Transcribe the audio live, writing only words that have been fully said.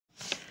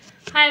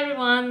Hi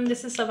everyone,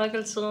 this is Sabha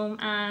Kulsoom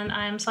and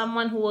I am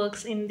someone who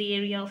works in the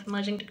area of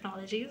emerging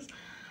technologies.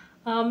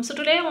 So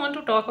today I want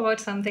to talk about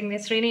something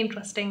that's really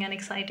interesting and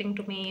exciting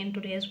to me in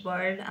today's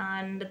world,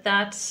 and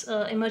that's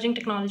emerging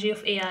technology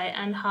of AI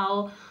and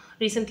how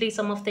recently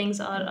some of things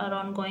are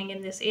ongoing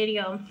in this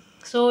area.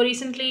 So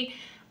recently,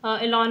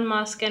 Elon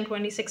Musk and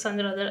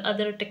 2600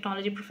 other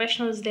technology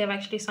professionals, they have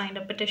actually signed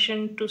a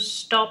petition to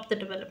stop the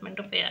development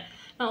of AI.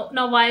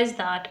 Now, why is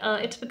that?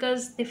 It's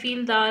because they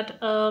feel that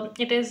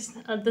it is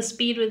the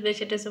speed with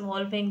which it is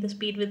evolving, the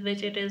speed with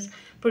which it is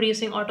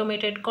producing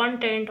automated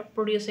content,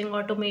 producing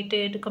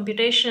automated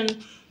computation.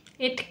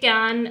 It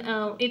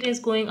is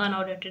going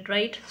unaudited,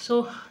 right?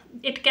 So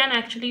it can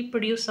actually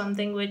produce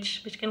something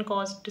which can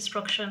cause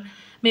destruction,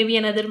 maybe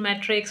another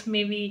Matrix,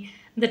 maybe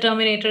the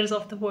Terminators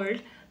of the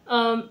world.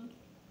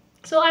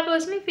 So I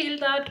personally feel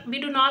that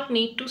we do not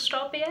need to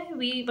stop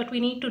AI. What we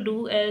need to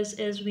do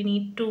is we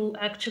need to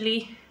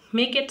actually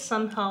make it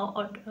somehow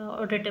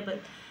auditable,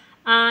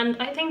 and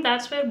I think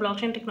that's where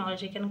blockchain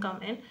technology can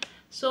come in.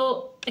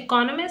 So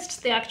economists,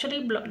 they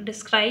actually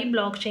describe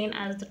blockchain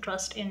as the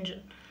trust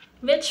engine,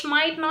 which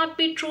might not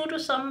be true to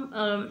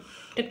some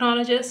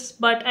technologists,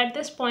 but at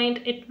this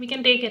point, we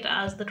can take it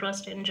as the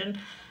trust engine.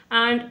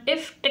 And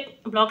if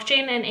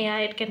blockchain and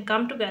AI, it can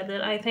come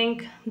together, I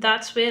think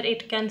that's where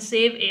it can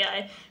save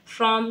AI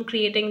from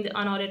creating the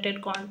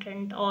unaudited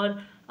content,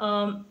 or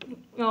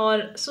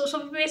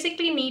we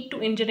basically need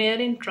to engineer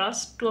in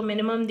trust to a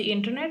minimum the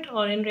internet,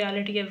 or in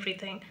reality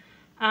everything.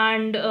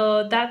 And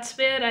that's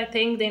where I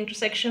think the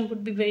intersection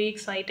would be very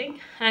exciting,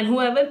 and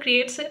whoever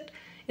creates it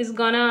is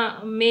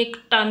gonna make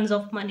tons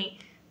of money.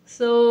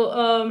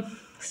 So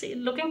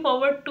looking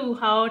forward to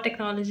how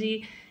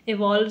technology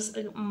evolves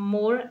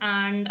more,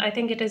 and I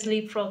think it is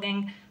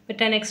leapfrogging with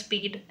 10x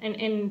speed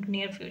in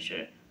near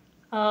future.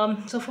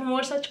 So for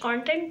more such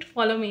content,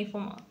 follow me for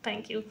more.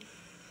 Thank you.